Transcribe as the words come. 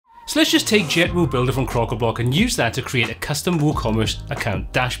So let's just take JetWooBuilder from Crocoblock and use that to create a custom WooCommerce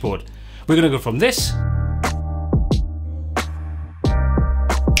account dashboard. We're going to go from this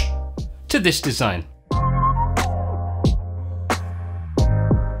to this design.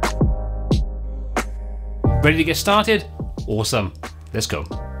 Ready to get started? Awesome, let's go.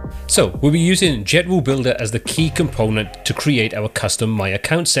 So we'll be using JetWooBuilder as the key component to create our custom My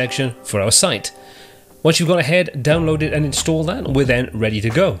Account section for our site. Once you've gone ahead, download it and install that, we're then ready to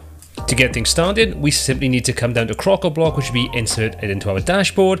go. To get things started, we simply need to come down to Crocoblock, which will be inserted into our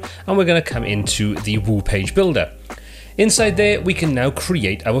dashboard, and we're going to come into the Woo Page Builder. Inside there, we can now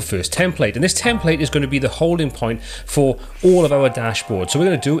create our first template, and this template is going to be the holding point for all of our dashboards. So what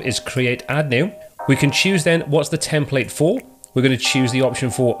we're going to do is create add new. We can choose then what's the template for. We're going to choose the option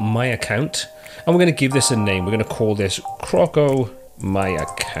for My Account, and we're going to give this a name. We're going to call this Crocoblock My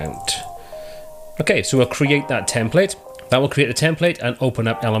Account. Okay, so we'll create that template. That will create a template and open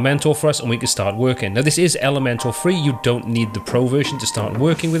up Elementor for us, and we can start working. Now this is Elementor free. You don't need the pro version to start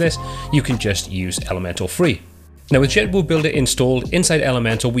working with this. You can just use Elementor free. Now with JetWooBuilder installed inside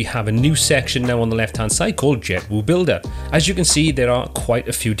Elementor, we have a new section now on the left hand side called JetWooBuilder. As you can see, there are quite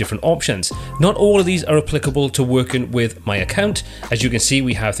a few different options. Not all of these are applicable to working with My Account. As you can see,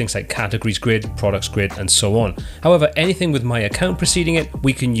 we have things like categories grid, products grid, and so on. However, anything with My Account preceding it,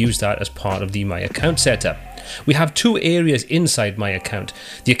 we can use that as part of the My Account setup. We have two areas inside My Account.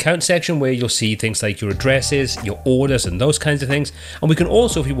 The account section where you'll see things like your addresses, your orders, and those kinds of things. And we can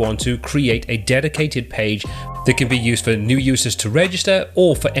also, if you want to, create a dedicated page that can be used for new users to register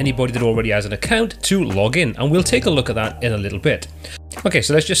or for anybody that already has an account to log in. And we'll take a look at that in a little bit. Okay,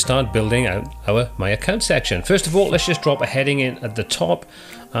 so let's just start building out our My Account section. First of all, let's just drop a heading in at the top,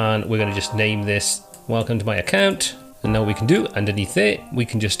 and we're going to just name this Welcome to My Account. And now we can do underneath there, we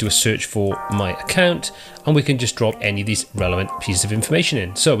can just do a search for My Account, and we can just drop any of these relevant pieces of information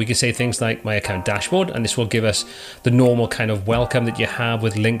in. So we can say things like My Account Dashboard, and this will give us the normal kind of welcome that you have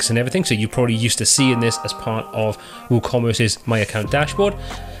with links and everything. So you're probably used to seeing this as part of WooCommerce's My Account Dashboard.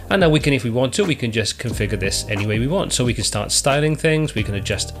 And now we can, if we want to, we can just configure this any way we want. So we can start styling things, we can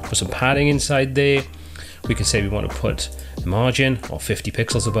put some padding inside there. We can say we want to put a margin or 50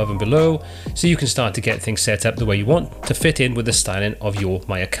 pixels above and below, so you can start to get things set up the way you want to fit in with the styling of your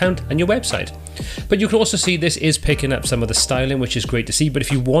My Account and your website. But you can also see this is picking up some of the styling, which is great to see. But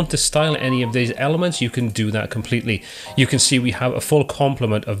if you want to style any of these elements, you can do that completely. You can see we have a full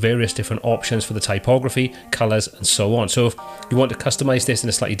complement of various different options for the typography, colors, and so on. So if you want to customize this in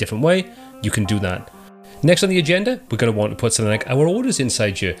a slightly different way, you can do that. Next on the agenda, we're going to want to put something like our orders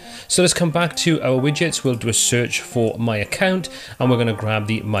inside here. So let's come back to our widgets. We'll do a search for My Account, and we're going to grab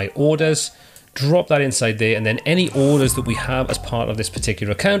the My Orders, drop that inside there, and then any orders that we have as part of this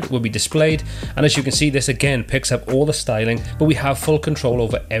particular account will be displayed. And as you can see, this again picks up all the styling, but we have full control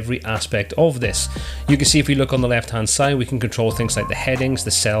over every aspect of this. You can see if we look on the left hand side, we can control things like the headings,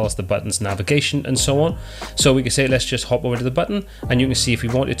 the cells, the buttons, navigation, and so on. So we can say, let's just hop over to the button, and you can see if we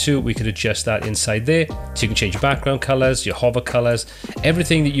wanted to, we could adjust that inside there. So you can change your background colors, your hover colors,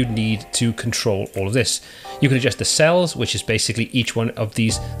 everything that you need to control all of this. You can adjust the cells, which is basically each one of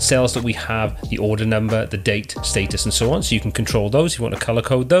these cells that we have, the order number, the date, status, and so on. So you can control those. If you want to color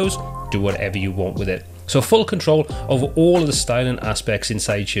code those, do whatever you want with it. So full control over all of the styling aspects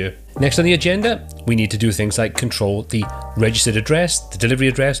inside here. Next on the agenda, we need to do things like control the registered address, the delivery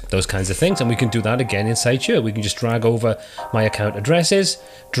address, those kinds of things. And we can do that again inside here. We can just drag over My Account addresses,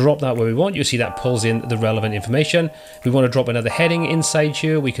 drop that where we want. You'll see that pulls in the relevant information. If we want to drop another heading inside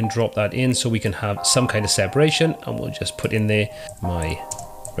here, we can drop that in so we can have some kind of separation. And we'll just put in there My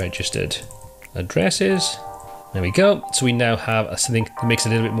Registered Addresses. There we go. So we now have something that makes a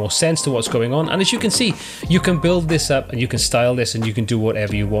little bit more sense to what's going on. And as you can see, you can build this up and you can style this and you can do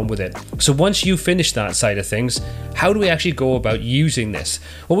whatever you want with it. So once you finish that side of things, how do we actually go about using this?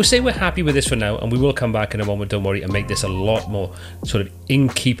 Well, we'll say we're happy with this for now, and we will come back in a moment, don't worry, and make this a lot more sort of in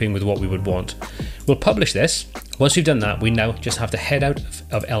keeping with what we would want. We'll publish this. Once we've done that, we now just have to head out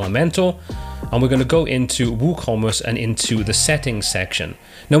of Elementor, and we're going to go into WooCommerce and into the settings section.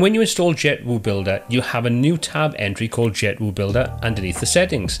 Now, when you install JetWooBuilder, you have a new tab entry called JetWooBuilder underneath the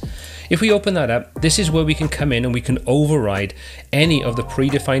settings. If we open that up, this is where we can come in and we can override any of the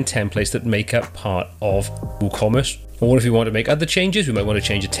predefined templates that make up part of WooCommerce. Or if we want to make other changes, we might want to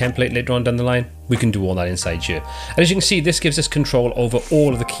change a template later on down the line, we can do all that inside here. And as you can see, this gives us control over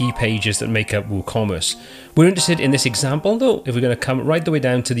all of the key pages that make up WooCommerce. We're interested in this example though, if we're going to come right the way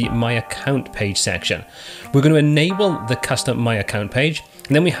down to the My Account page section. We're going to enable the custom My Account page.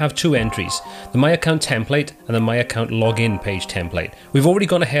 And then we have two entries, the My Account template and the My Account login page template. We've already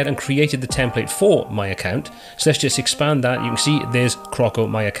gone ahead and created the template for My Account. So let's just expand that. You can see there's Crocoblock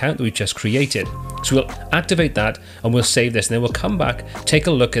My Account that we've just created. So we'll activate that and we'll save this, and then we'll come back, take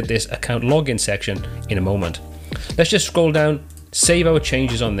a look at this account login section in a moment. Let's just scroll down, save our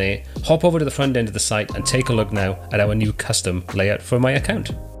changes on there, hop over to the front end of the site and take a look now at our new custom layout for My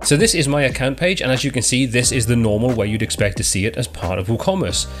Account. So this is My Account page, and as you can see, this is the normal way you'd expect to see it as part of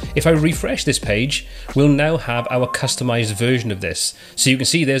WooCommerce. If I refresh this page, we'll now have our customized version of this. So you can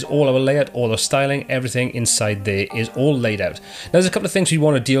see there's all our layout, all our styling, everything inside there is all laid out. Now there's a couple of things we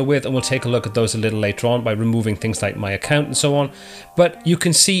want to deal with, and we'll take a look at those a little later on by removing things like My Account and so on. But you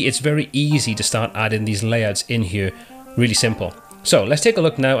can see it's very easy to start adding these layouts in here, really simple. So let's take a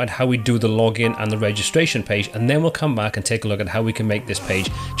look now at how we do the login and the registration page, and then we'll come back and take a look at how we can make this page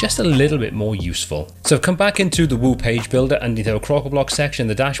just a little bit more useful. So I've come back into the Woo Page Builder underneath our Crocoblock section in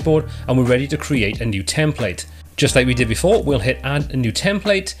the dashboard, and we're ready to create a new template. Just like we did before, we'll hit add a new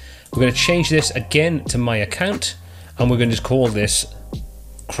template. We're going to change this again to My Account, and we're going to just call this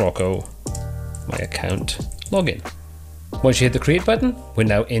Crocoblock My Account Login. Once you hit the create button, we're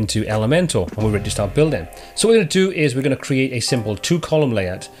now into Elementor and we're ready to start building. So what we're going to do is we're going to create a simple 2-column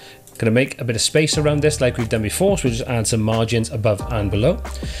layout. Going to make a bit of space around this like we've done before, so we'll just add some margins above and below.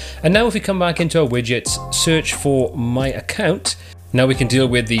 And now if we come back into our widgets, search for My Account, now we can deal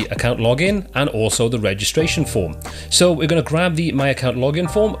with the account login and also the registration form. So we're going to grab the My Account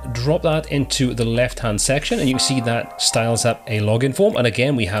login form, drop that into the left hand section, and you can see that styles up a login form. And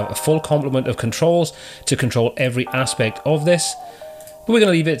again, we have a full complement of controls to control every aspect of this. But we're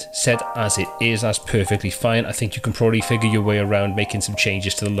going to leave it set as it is. That's perfectly fine. I think you can probably figure your way around making some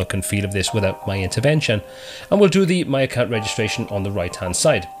changes to the look and feel of this without my intervention. And we'll do the My Account registration on the right hand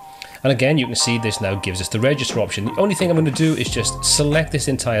side. And again, you can see this now gives us the register option. The only thing I'm going to do is just select this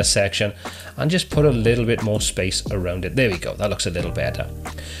entire section and just put a little bit more space around it. There we go, that looks a little better.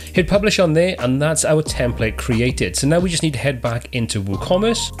 Hit publish on there, and that's our template created. So now we just need to head back into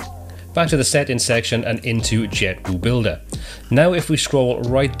WooCommerce, back to the settings section and into JetWooBuilder. Now if we scroll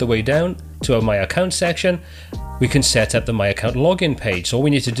right the way down to our My Account section, we can set up the My Account login page. So all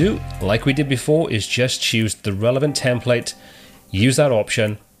we need to do, like we did before, is just choose the relevant template, use that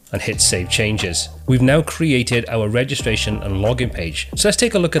option, and hit save changes. We've now created our registration and login page. So let's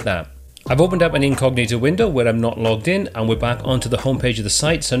take a look at that. I've opened up an incognito window where I'm not logged in, and we're back onto the home page of the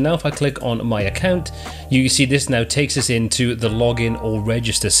site. So now if I click on My Account, you can see this now takes us into the login or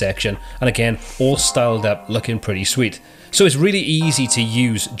register section. And again, all styled up, looking pretty sweet. So it's really easy to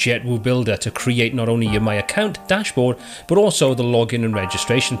use JetWooBuilder to create not only your My Account dashboard, but also the login and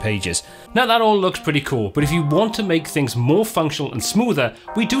registration pages. Now that all looks pretty cool, but if you want to make things more functional and smoother,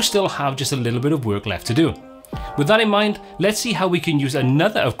 we do still have just a little bit of work left to do. With that in mind, let's see how we can use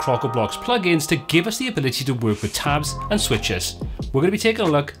another of Crocoblock's plugins to give us the ability to work with tabs and switches. We're going to be taking a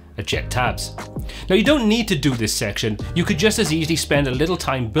look at JetTabs. Now you don't need to do this section, you could just as easily spend a little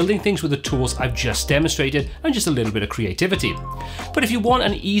time building things with the tools I've just demonstrated and just a little bit of creativity. But if you want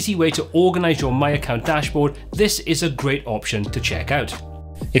an easy way to organize your My Account dashboard, this is a great option to check out.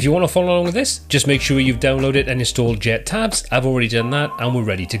 If you want to follow along with this, just make sure you've downloaded and installed JetTabs. I've already done that and we're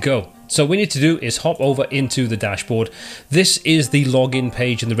ready to go. So what we need to do is hop over into the dashboard. This is the login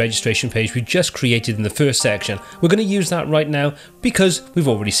page and the registration page we just created in the first section. We're going to use that right now because we've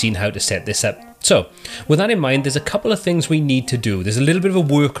already seen how to set this up. So with that in mind, there's a couple of things we need to do. There's a little bit of a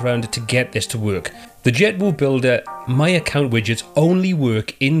workaround to get this to work. The JetWooBuilder My Account widgets only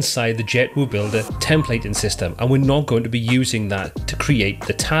work inside the JetWooBuilder templating system, and we're not going to be using that to create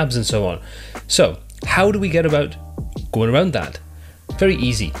the tabs and so on. So how do we get about going around that? Very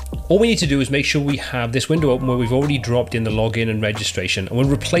easy. All we need to do is make sure we have this window open where we've already dropped in the login and registration, and we'll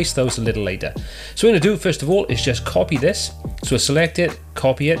replace those a little later. So what we're going to do first of all is just copy this. So we'll select it,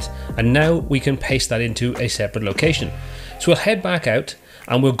 copy it, and now we can paste that into a separate location. So we'll head back out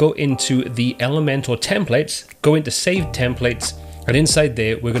and we'll go into the Elementor templates, go into Save Templates, and inside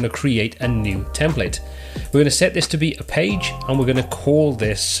there we're going to create a new template. We're going to set this to be a page, and we're going to call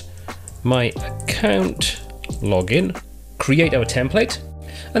this My Account Login. Create our template,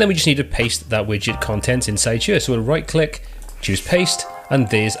 and then we just need to paste that widget contents inside here. So we'll right click, choose paste, and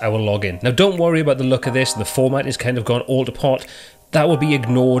there's our login. Now don't worry about the look of this, the format is kind of gone all to pot. That will be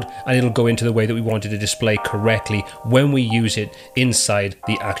ignored and it'll go into the way that we wanted to display correctly when we use it inside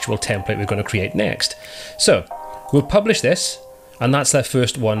the actual template we're going to create next. So we'll publish this, and that's that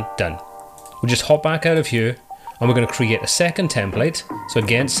first one done. We'll just hop back out of here and we're going to create a second template. So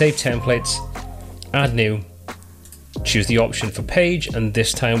again, save templates, add new, choose the option for page, and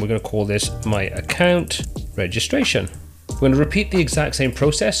this time we're going to call this My Account Registration. We're going to repeat the exact same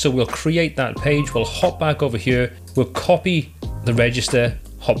process. So we'll create that page, we'll hop back over here, we'll copy the register,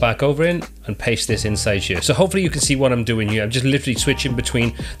 hop back over in and paste this inside here. So hopefully you can see what I'm doing here. I'm just literally switching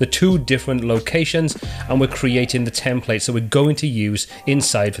between the two different locations and we're creating the template. So we're going to use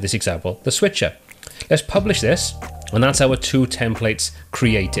inside, for this example, the switcher. Let's publish this, and that's our two templates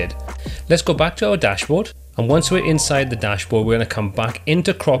created. Let's go back to our dashboard. And once we're inside the dashboard, we're going to come back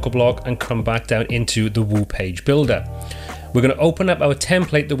into Crocoblock and come back down into the Woo Page Builder. We're going to open up our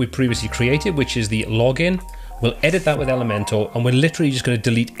template that we previously created, which is the login. We'll edit that with Elementor, and we're literally just going to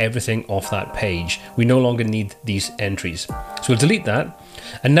delete everything off that page. We no longer need these entries. So we'll delete that.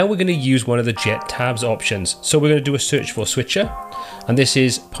 And now we're going to use one of the JetTabs options. So we're going to do a search for switcher, and this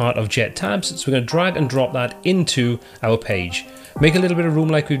is part of JetTabs. So we're going to drag and drop that into our page. Make a little bit of room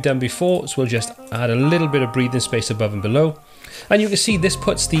like we've done before. So we'll just add a little bit of breathing space above and below. And you can see this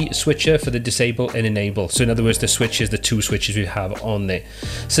puts the switcher for the disable and enable. So in other words, the switches, the two switches we have on there.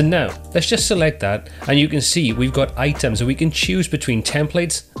 So now let's just select that, and you can see we've got items, and we can choose between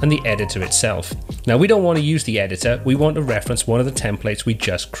templates and the editor itself. Now we don't want to use the editor, we want to reference one of the templates we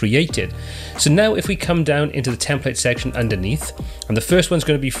just created. So now if we come down into the template section underneath, and the first one's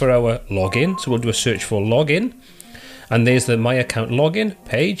going to be for our login. So we'll do a search for login, and there's the My Account login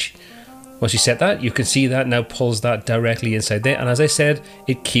page. Once you set that, you can see that now pulls that directly inside there. And as I said,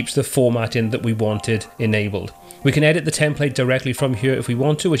 it keeps the formatting that we wanted enabled. We can edit the template directly from here if we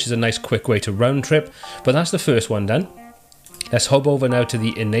want to, which is a nice quick way to round trip. But that's the first one done. Let's hop over now to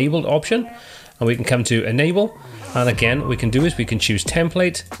the enabled option, and we can come to enable. And again, what we can do is we can choose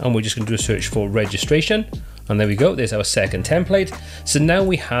template, and we're just going to do a search for registration. And there we go, there's our second template. So now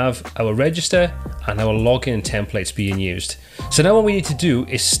we have our register and our login templates being used. So now what we need to do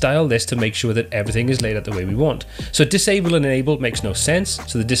is style this to make sure that everything is laid out the way we want. So disable and enable makes no sense.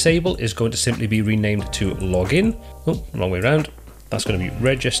 So the disable is going to simply be renamed to login. Oh, wrong way around. That's going to be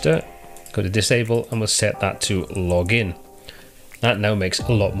register. Go to disable, and we'll set that to login. That now makes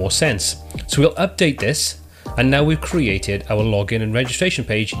a lot more sense. So we'll update this, and now we've created our login and registration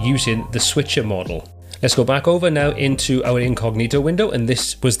page using the switcher model. Let's go back over now into our incognito window, and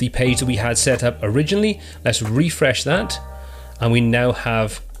this was the page that we had set up originally. Let's refresh that, and we now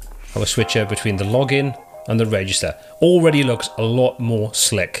have our switcher between the login and the register. Already looks a lot more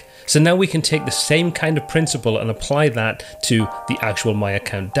slick. So now we can take the same kind of principle and apply that to the actual My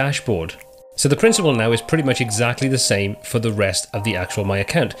Account dashboard. So the principle now is pretty much exactly the same for the rest of the actual My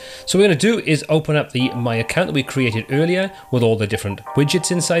Account. So what we're going to do is open up the My Account that we created earlier with all the different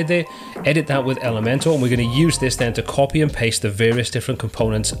widgets inside there, edit that with Elementor, and we're going to use this then to copy and paste the various different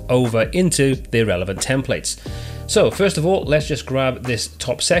components over into their relevant templates. So first of all, let's just grab this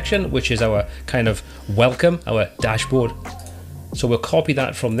top section, which is our kind of welcome, our dashboard. So we'll copy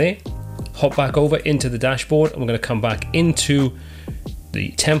that from there, hop back over into the dashboard, and we're going to come back into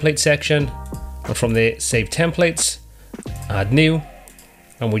the template section, and from there save templates, add new,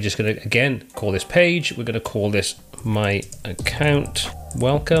 and we're just going to again call this page, we're going to call this My Account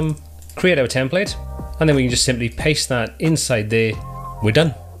welcome, create our template, and then we can just simply paste that inside there. We're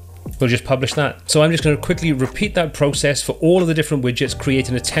done. We'll just publish that. So I'm just going to quickly repeat that process for all of the different widgets,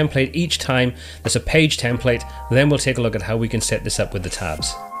 creating a template each time there's a page template. Then we'll take a look at how we can set this up with the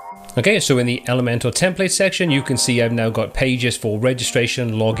tabs. Okay, so in the Elementor template section, you can see I've now got pages for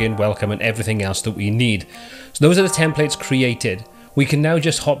registration, login, welcome, and everything else that we need. So those are the templates created. We can now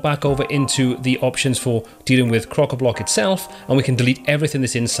just hop back over into the options for dealing with Crocoblock itself, and we can delete everything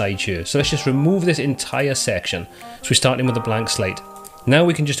that's inside here. So let's just remove this entire section. So we're starting with a blank slate. Now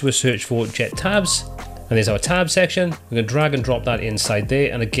we can just do a search for JetTabs, and there's our tab section. We're going to drag and drop that inside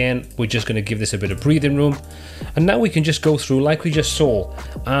there, and again we're just going to give this a bit of breathing room. And now we can just go through like we just saw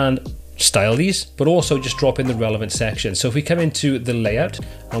and style these, but also just drop in the relevant section. So if we come into the layout,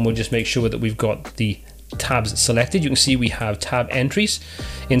 and we'll just make sure that we've got the tabs selected, you can see we have tab entries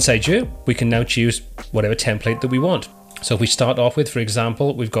inside here. We can now choose whatever template that we want. So if we start off with, for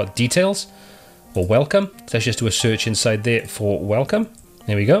example, we've got details or welcome. So let's just do a search inside there for welcome.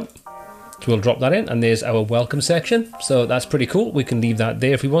 There we go. So we'll drop that in, and there's our welcome section. So that's pretty cool. We can leave that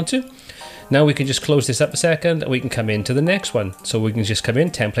there if we want to. Now we can just close this up a second, and we can come into the next one. So we can just come in,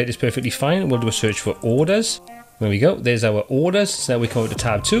 template is perfectly fine. We'll do a search for orders. There we go, there's our orders. So now we come over to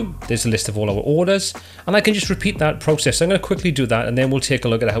tab 2, there's a list of all our orders, and I can just repeat that process. So I'm going to quickly do that, and then we'll take a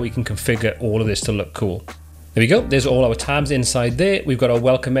look at how we can configure all of this to look cool. There we go, there's all our tabs inside there. We've got our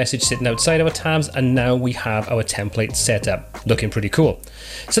welcome message sitting outside our tabs, and now we have our template set up, looking pretty cool.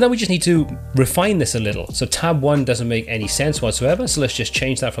 So now we just need to refine this a little. So tab 1 doesn't make any sense whatsoever, so let's just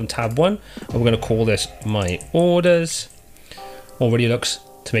change that from tab 1, and we're going to call this My Orders. Already looks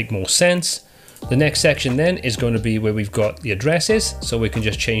to make more sense. The next section then is going to be where we've got the addresses. So we can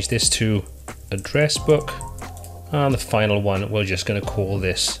just change this to address book. And the final one, we're just going to call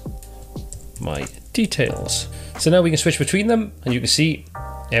this my details. So now we can switch between them, and you can see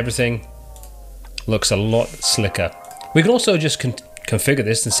everything looks a lot slicker. We can also just configure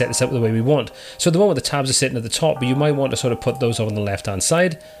this and set this up the way we want. So at the moment the tabs are sitting at the top, but you might want to sort of put those on the left hand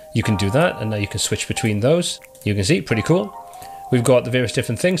side. You can do that, and now you can switch between those. You can see, pretty cool. We've got the various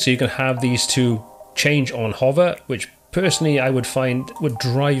different things, so you can have these two change on hover, which personally I would find would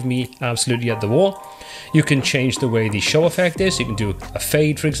drive me absolutely at the wall. You can change the way the show effect is. You can do a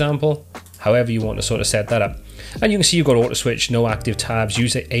fade, for example, however you want to sort of set that up. And you can see you've got auto switch, no active tabs,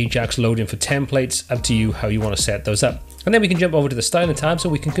 use Ajax loading for templates, up to you how you want to set those up. And then we can jump over to the styling tab so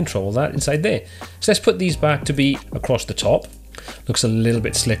we can control that inside there. So let's put these back to be across the top. Looks a little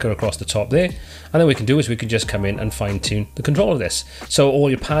bit slicker across the top there. And then we can do is we can just come in and fine tune the control of this. So all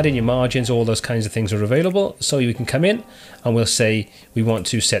your padding, your margins, all those kinds of things are available. So you can come in and we'll say we want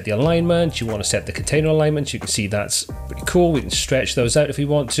to set the alignment, you want to set the container alignment. You can see that's pretty cool. We can stretch those out if we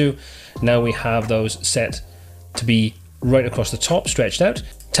want to. Now we have those set to be right across the top, stretched out.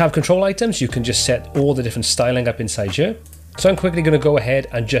 Tab control items, you can just set all the different styling up inside here. So I'm quickly going to go ahead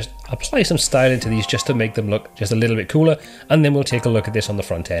and just apply some styling to these just to make them look just a little bit cooler, and then we'll take a look at this on the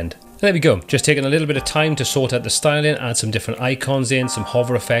front end. And there we go, just taking a little bit of time to sort out the styling, add some different icons in, some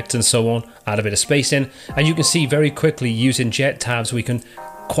hover effects and so on, add a bit of space in, and you can see very quickly using JetTabs we can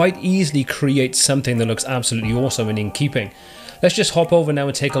quite easily create something that looks absolutely awesome and in keeping. Let's just hop over now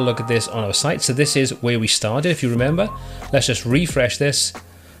and take a look at this on our site. So this is where we started, if you remember. Let's just refresh this,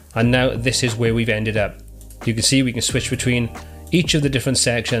 and now this is where we've ended up. You can see we can switch between each of the different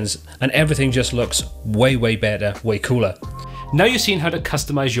sections, and everything just looks way, way better, way cooler. Now you've seen how to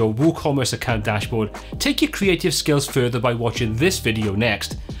customize your WooCommerce account dashboard. Take your creative skills further by watching this video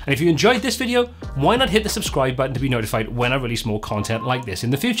next. And if you enjoyed this video, why not hit the subscribe button to be notified when I release more content like this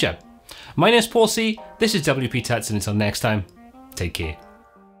in the future. My name is Paul C, this is WP Tuts, and until next time, take care.